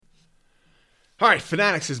All right,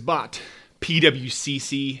 Fanatics has bought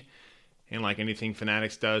PWCC, and like anything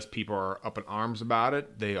Fanatics does, people are up in arms about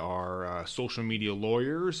it. They are social media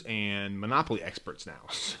lawyers and monopoly experts now.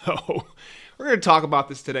 So we're going to talk about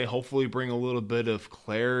this today, hopefully bring a little bit of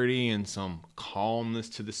clarity and some calmness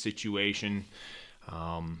to the situation.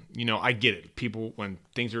 I get it. People, when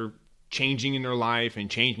things are changing in their life and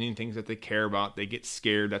changing in things that they care about, they get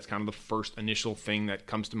scared. That's kind of the first initial thing that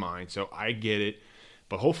comes to mind. So I get it.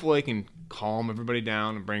 But hopefully I can calm everybody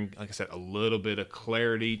down and bring, like I said, a little bit of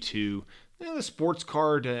clarity to the sports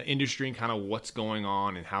card industry and kind of what's going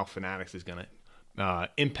on and how Fanatics is going to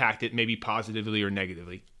impact it, maybe positively or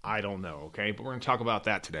negatively. I don't know, okay? But we're going to talk about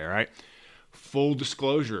that today, all right? Full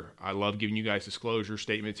disclosure. I love giving you guys disclosure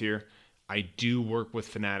statements here. I do work with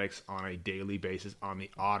Fanatics on a daily basis on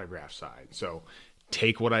the autograph side. So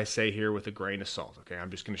take what I say here with a grain of salt, okay?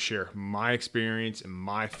 I'm just going to share my experience and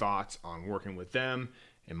my thoughts on working with them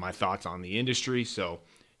and my thoughts on the industry. So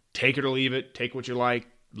take it or leave it. Take what you like,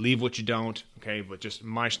 leave what you don't, okay? But just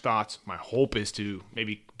my thoughts, my hope is to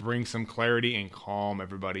maybe bring some clarity and calm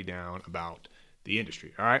everybody down about the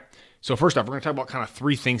industry, all right? So first off, we're going to talk about kind of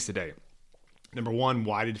three things today. Number one,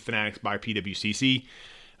 why did Fanatics buy PWCC?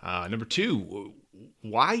 Number two,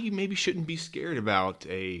 why you maybe shouldn't be scared about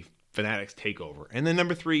a Fanatics takeover. And then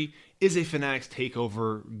number three, is a Fanatics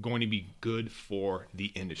takeover going to be good for the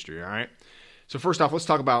industry? All right. So first off, let's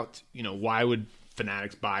talk about, why would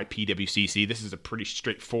Fanatics buy PWCC? This is a pretty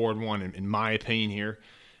straightforward one in my opinion here.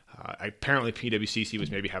 Apparently PWCC was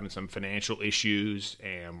maybe having some financial issues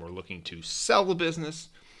and were looking to sell the business.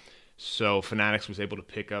 So Fanatics was able to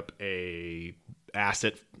pick up a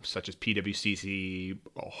asset such as PWCC,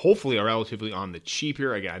 hopefully are relatively on the cheap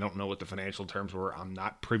here. Again, I don't know what the financial terms were. I'm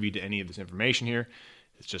not privy to any of this information here.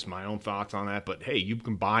 It's just my own thoughts on that. But hey, you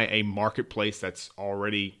can buy a marketplace that's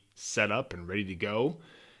already set up and ready to go.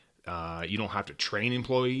 You don't have to train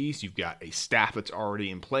employees. You've got a staff that's already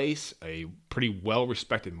in place, a pretty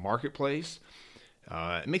well-respected marketplace.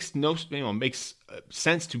 It makes makes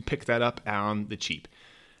sense to pick that up on the cheap.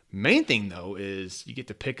 Main thing, though, is you get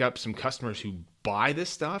to pick up some customers who buy this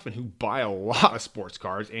stuff and who buy a lot of sports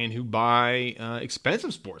cards and who buy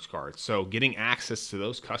expensive sports cards. So getting access to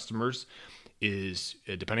those customers is,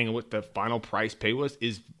 depending on what the final price pay was,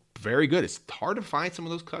 is very good. It's hard to find some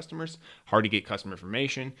of those customers, hard to get customer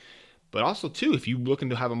information. But also, too, if you're looking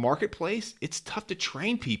to have a marketplace, it's tough to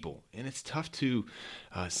train people. And it's tough to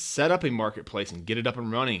set up a marketplace and get it up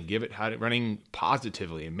and running, give it running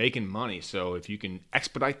positively and making money. So if you can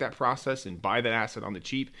expedite that process and buy that asset on the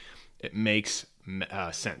cheap, it makes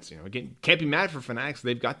sense. Again, can't be mad for Fanatics.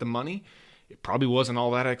 They've got the money. It probably wasn't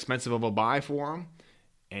all that expensive of a buy for them.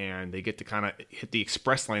 And they get to kind of hit the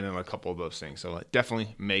express lane on a couple of those things. So it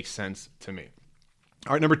definitely makes sense to me.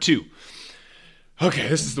 All right, number two. Okay,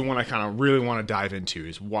 this is the one I kind of really want to dive into,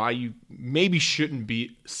 is why you maybe shouldn't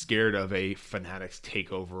be scared of a Fanatics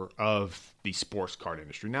takeover of the sports card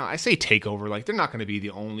industry. Now, I say takeover, like they're not going to be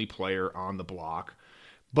the only player on the block,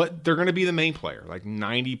 but they're going to be the main player, like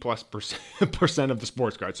 90+% of the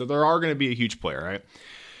sports cards. So there are going to be a huge player, right?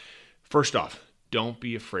 First off, don't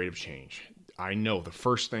be afraid of change. I know the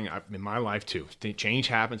first thing in my life too, change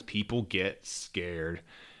happens, people get scared.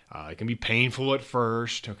 It can be painful at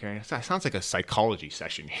first, okay? It sounds like a psychology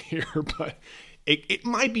session here, but it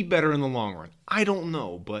might be better in the long run. I don't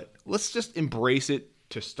know, but let's just embrace it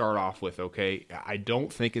to start off with, okay? I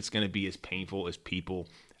don't think it's going to be as painful as people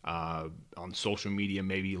on social media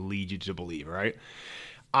maybe lead you to believe, right?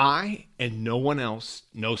 I and no one else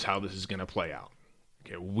knows how this is going to play out.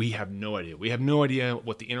 Okay, we have no idea. We have no idea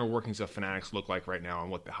what the inner workings of Fanatics look like right now and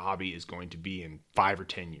what the hobby is going to be in 5 or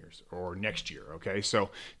 10 years or next year, okay? So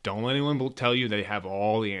don't let anyone tell you they have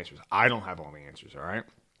all the answers. I don't have all the answers, all right?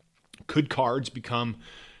 Could cards become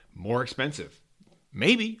more expensive?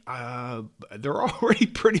 Maybe. They're already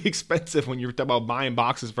pretty expensive when you're talking about buying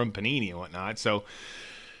boxes from Panini and whatnot. So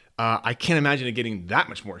I can't imagine it getting that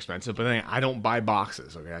much more expensive, but then I don't buy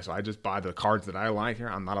boxes, okay? So I just buy the cards that I like here.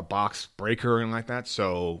 I'm not a box breaker or anything like that,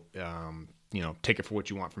 so, take it for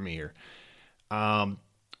what you want from me here.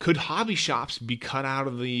 Could hobby shops be cut out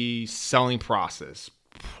of the selling process?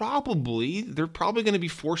 Probably. They're probably going to be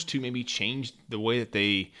forced to maybe change the way that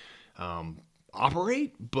they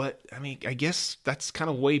operate, but, I guess that's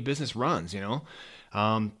kind of the way business runs,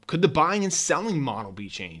 Could the buying and selling model be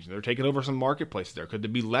changed? They're taking over some marketplaces there. Could there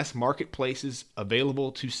be less marketplaces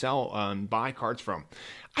available to sell and buy cards from?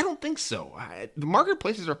 I don't think so. The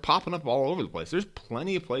marketplaces are popping up all over the place. There's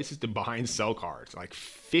plenty of places to buy and sell cards, like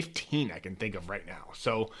 15 I can think of right now.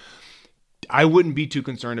 So I wouldn't be too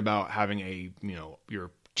concerned about having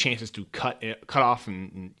your chances to cut off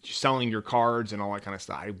and selling your cards and all that kind of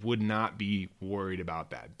stuff. I would not be worried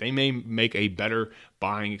about that. They may make a better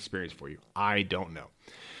buying experience for you. I don't know.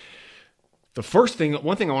 One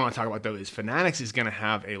thing I want to talk about though is Fanatics is going to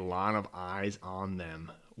have a lot of eyes on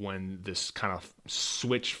them when this kind of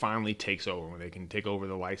switch finally takes over, when they can take over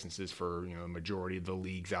the licenses for, the majority of the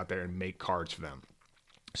leagues out there and make cards for them.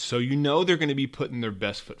 So they're going to be putting their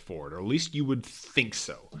best foot forward, or at least you would think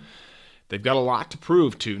so. They've got a lot to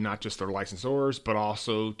prove to not just their licensors, but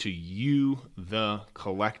also to you, the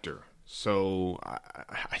collector. So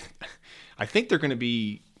I think they're going to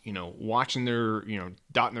be, watching their,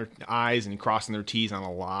 dotting their I's and crossing their T's on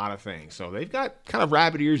a lot of things. So they've got kind of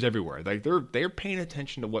rabbit ears everywhere. Like they're paying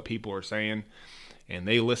attention to what people are saying, and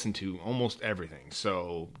they listen to almost everything.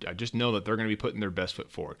 So I just know that they're going to be putting their best foot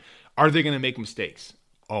forward. Are they going to make mistakes?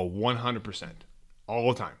 Oh, 100%.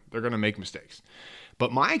 All the time. They're going to make mistakes.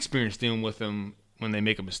 But my experience dealing with them when they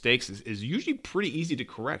make a mistake is usually pretty easy to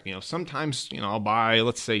correct. Sometimes, I'll buy,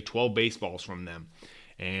 let's say, 12 baseballs from them,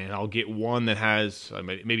 and I'll get one that has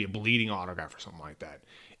maybe a bleeding autograph or something like that.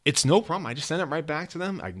 It's no problem. I just send it right back to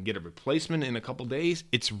them. I can get a replacement in a couple days.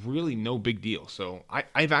 It's really no big deal. So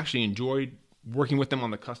I've actually enjoyed working with them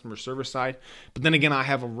on the customer service side. But then again, I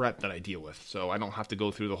have a rep that I deal with, so I don't have to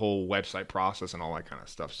go through the whole website process and all that kind of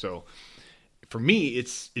stuff. So for me,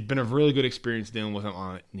 it's been a really good experience dealing with them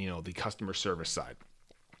on the customer service side.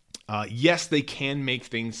 Yes, they can make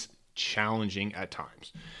things challenging at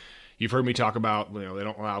times. You've heard me talk about, they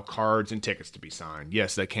don't allow cards and tickets to be signed.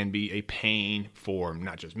 Yes, that can be a pain for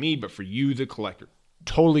not just me, but for you, the collector.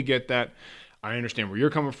 Totally get that. I understand where you're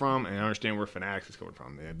coming from, and I understand where Fanatics is coming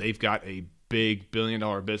from. They've got a big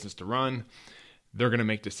billion-dollar business to run. They're going to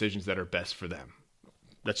make decisions that are best for them.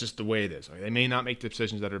 That's just the way it is. They may not make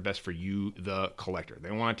decisions that are best for you, the collector.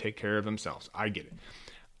 They want to take care of themselves. I get it.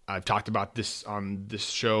 I've talked about this on this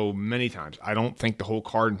show many times. I don't think the whole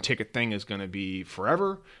card and ticket thing is going to be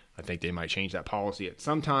forever. I think they might change that policy at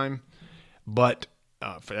some time. But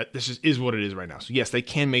this is what it is right now. So, yes, they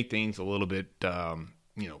can make things a little bit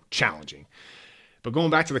challenging. But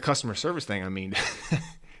going back to the customer service thing,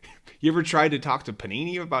 you ever tried to talk to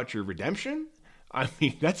Panini about your redemption?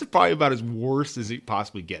 That's probably about as worse as it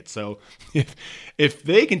possibly gets. So if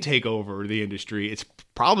they can take over the industry, it's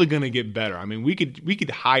probably going to get better. We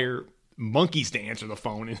could hire monkeys to answer the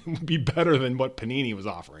phone, and it would be better than what Panini was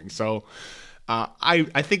offering. So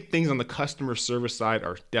I think things on the customer service side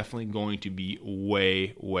are definitely going to be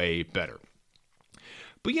way, way better.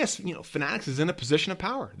 But yes, Fanatics is in a position of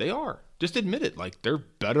power. They are. Just admit it. They're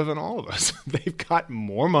better than all of us. They've got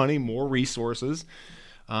more money, more resources.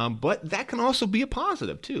 But that can also be a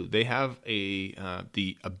positive too. They have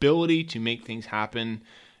the ability to make things happen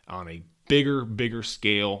on a bigger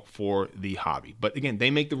scale for the hobby. But again,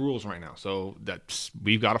 they make the rules right now, so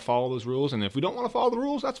we've got to follow those rules. And if we don't want to follow the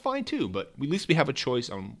rules, that's fine too. But at least we have a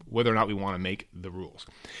choice on whether or not we want to make the rules.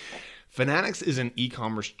 Fanatics is an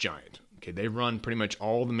e-commerce giant. Okay, they run pretty much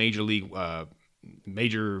all the major leagues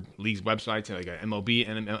websites, like MLB,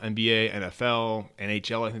 NBA, NFL,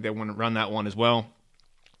 NHL. I think they want to run that one as well.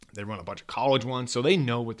 They run a bunch of college ones, so they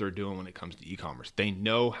know what they're doing when it comes to e-commerce. They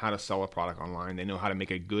know how to sell a product online. They know how to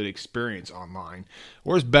make a good experience online,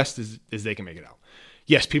 or as best as they can make it out.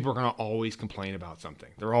 Yes, people are going to always complain about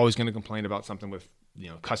something. They're always going to complain about something with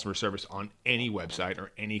customer service on any website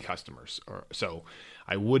or any customers. So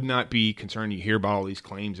I would not be concerned. You hear about all these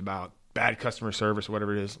claims about bad customer service or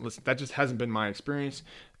whatever it is. Listen, that just hasn't been my experience.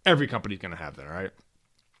 Every company's going to have that, all right?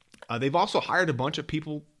 They've also hired a bunch of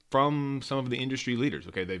people from some of the industry leaders.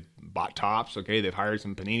 Okay, they've bought Topps. Okay, they've hired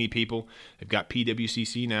some Panini people. They've got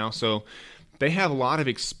PWCC now. So they have a lot of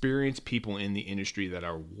experienced people in the industry that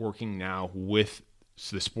are working now with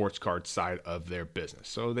the sports card side of their business.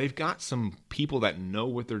 So they've got some people that know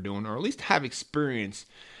what they're doing, or at least have experience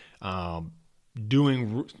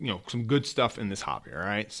doing some good stuff in this hobby. All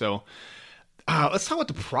right, so let's talk about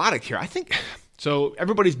the product here. I think so.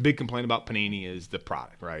 Everybody's big complaint about Panini is the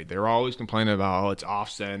product, right? They're always complaining about it's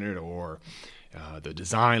off-centered, or the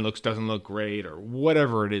design doesn't look great, or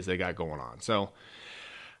whatever it is they got going on. So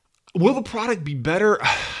will the product be better?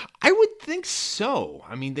 I would think so.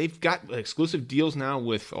 They've got exclusive deals now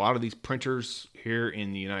with a lot of these printers here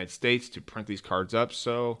in the United States to print these cards up.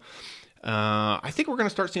 So I think we're going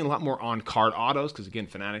to start seeing a lot more on-card autos, because again,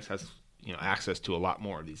 Fanatics has access to a lot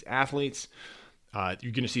more of these athletes.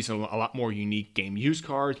 You're going to see a lot more unique game use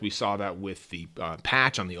cards. We saw that with the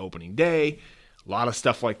patch on the opening day. A lot of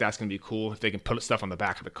stuff like that's going to be cool. If they can put stuff on the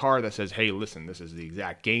back of the card that says, hey, listen, this is the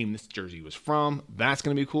exact game this jersey was from, that's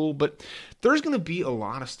going to be cool. But there's going to be a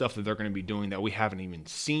lot of stuff that they're going to be doing that we haven't even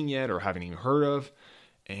seen yet or haven't even heard of.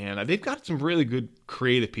 And they've got some really good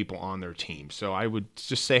creative people on their team. So I would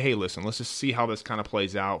just say, hey, listen, let's just see how this kind of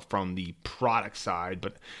plays out from the product side.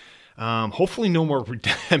 But hopefully no more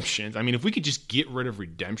redemptions. I mean, if we could just get rid of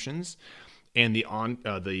redemptions and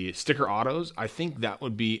the sticker autos, I think that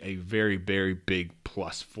would be a very, very big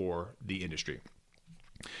plus for the industry.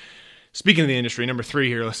 Speaking of the industry, number 3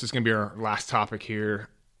 here, this is going to be our last topic here.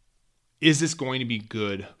 Is this going to be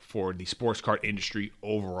good for the sports card industry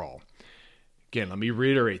overall? Again, let me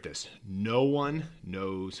reiterate this. No one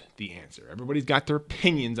knows the answer. Everybody's got their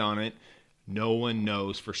opinions on it. No one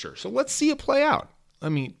knows for sure. So let's see it play out. I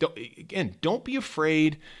mean, don't be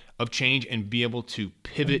afraid of change and be able to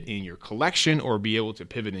pivot in your collection or be able to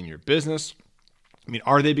pivot in your business. I mean,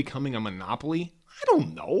 are they becoming a monopoly? I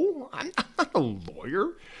don't know. I'm not a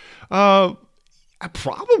lawyer.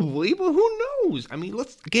 Probably, but who knows? I mean,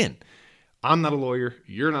 I'm not a lawyer.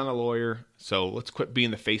 You're not a lawyer. So let's quit being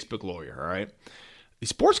the Facebook lawyer, all right? The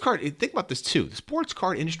sports card, think about this too. The sports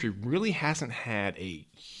card industry really hasn't had a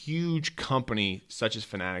huge company such as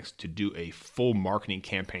Fanatics to do a full marketing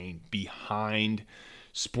campaign behind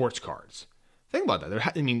sports cards. Think about that.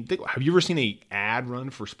 Have you ever seen an ad run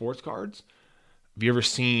for sports cards? Have you ever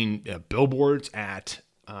seen billboards at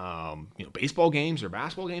baseball games or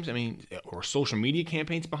basketball games? I mean, or social media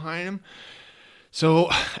campaigns behind them? So,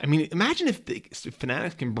 I mean, imagine if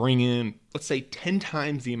Fanatics can bring in, let's say, 10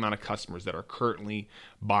 times the amount of customers that are currently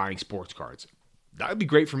buying sports cards. That would be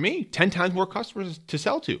great for me. 10 times more customers to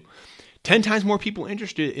sell to. 10 times more people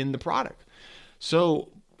interested in the product. So,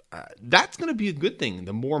 that's going to be a good thing.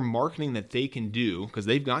 The more marketing that they can do, because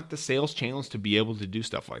they've got the sales channels to be able to do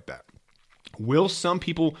stuff like that. Will some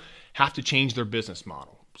people have to change their business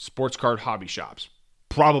model? Sports card hobby shops?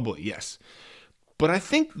 Probably, yes. But I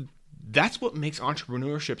think that's what makes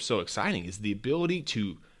entrepreneurship so exciting, is the ability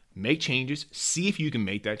to make changes, see if you can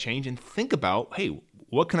make that change, and think about, hey,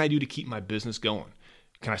 what can I do to keep my business going?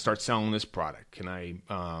 Can I start selling this product? Can I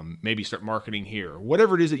maybe start marketing here?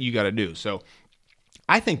 Whatever it is that you got to do. So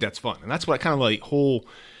I think that's fun. And that's what kind of like whole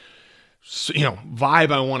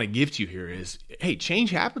vibe I want to give to you here is, hey, change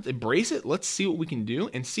happens, embrace it. Let's see what we can do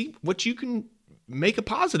and see what you can make a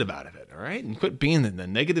positive out of it. All right. And quit being the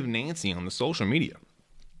negative Nancy on the social media.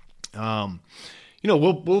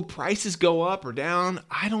 Will prices go up or down?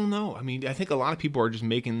 I don't know. I mean, I think a lot of people are just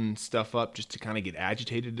making stuff up just to kind of get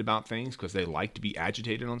agitated about things because they like to be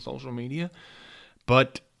agitated on social media.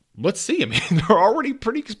 But let's see. I mean, they're already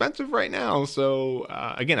pretty expensive right now. So,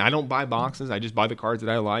 again, I don't buy boxes. I just buy the cards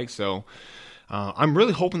that I like. So, I'm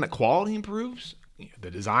really hoping that quality improves.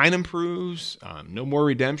 The design improves. No more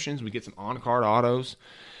redemptions. We get some on-card autos.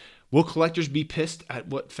 Will collectors be pissed at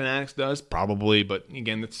what Fanatics does? Probably, but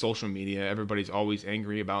again, it's social media. Everybody's always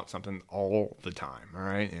angry about something all the time, all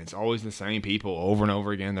right? And it's always the same people over and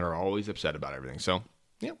over again that are always upset about everything. So,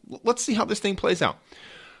 let's see how this thing plays out.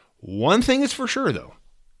 One thing is for sure, though,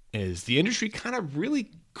 is the industry kind of really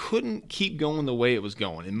couldn't keep going the way it was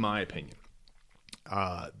going, in my opinion.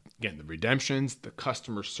 Again, the redemptions, the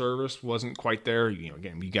customer service wasn't quite there.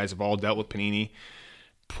 Again, you guys have all dealt with Panini.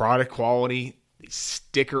 Product quality,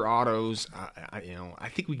 sticker autos, I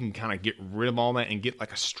think we can kind of get rid of all that and get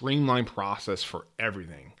like a streamlined process for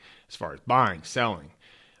everything as far as buying, selling.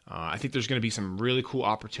 I think there's going to be some really cool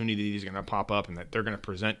opportunities going to pop up and that they're going to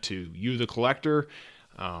present to you, the collector.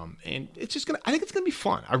 And it's just I think it's going to be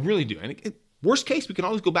fun. I really do. And worst case, we can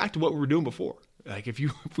always go back to what we were doing before. Like if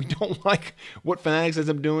we don't like what Fanatics ends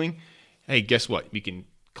up doing, hey, guess what? We can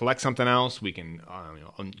collect something else. We can,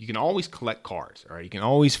 you can always collect cards, all right? You can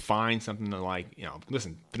always find something to like,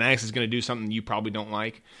 listen, Fanatics is going to do something you probably don't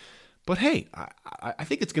like. But hey, I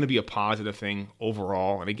think it's going to be a positive thing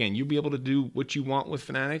overall. And again, you'll be able to do what you want with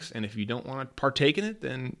Fanatics. And if you don't want to partake in it,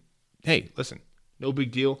 then hey, listen, no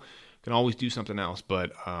big deal. You can always do something else.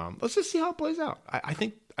 But let's just see how it plays out. I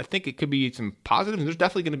think it could be some positives, and there's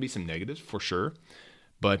definitely going to be some negatives for sure.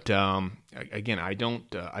 But again, I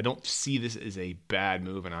don't see this as a bad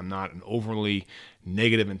move, and I'm not an overly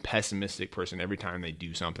negative and pessimistic person every time they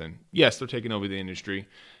do something. Yes, they're taking over the industry.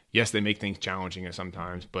 Yes, they make things challenging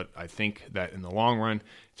sometimes, but I think that in the long run,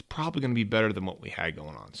 it's probably going to be better than what we had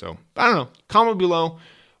going on. So I don't know. Comment below.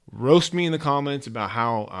 Roast me in the comments about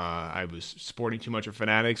how I was supporting too much of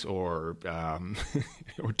Fanatics or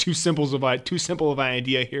or too simple of an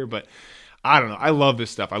idea here, but I don't know. I love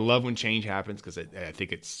this stuff. I love when change happens because I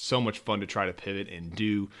think it's so much fun to try to pivot and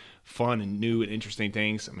do fun and new and interesting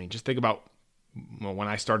things. I mean, just think about when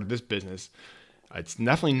I started this business. It's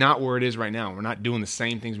definitely not where it is right now. We're not doing the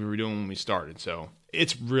same things we were doing when we started. So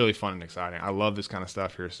it's really fun and exciting. I love this kind of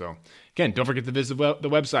stuff here. So again, don't forget to visit the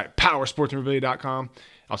website, powersportsmemorabilia.com.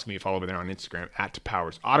 Also give me a follow over there on Instagram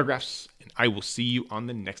 @PowersAutographs. And I will see you on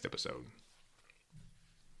the next episode.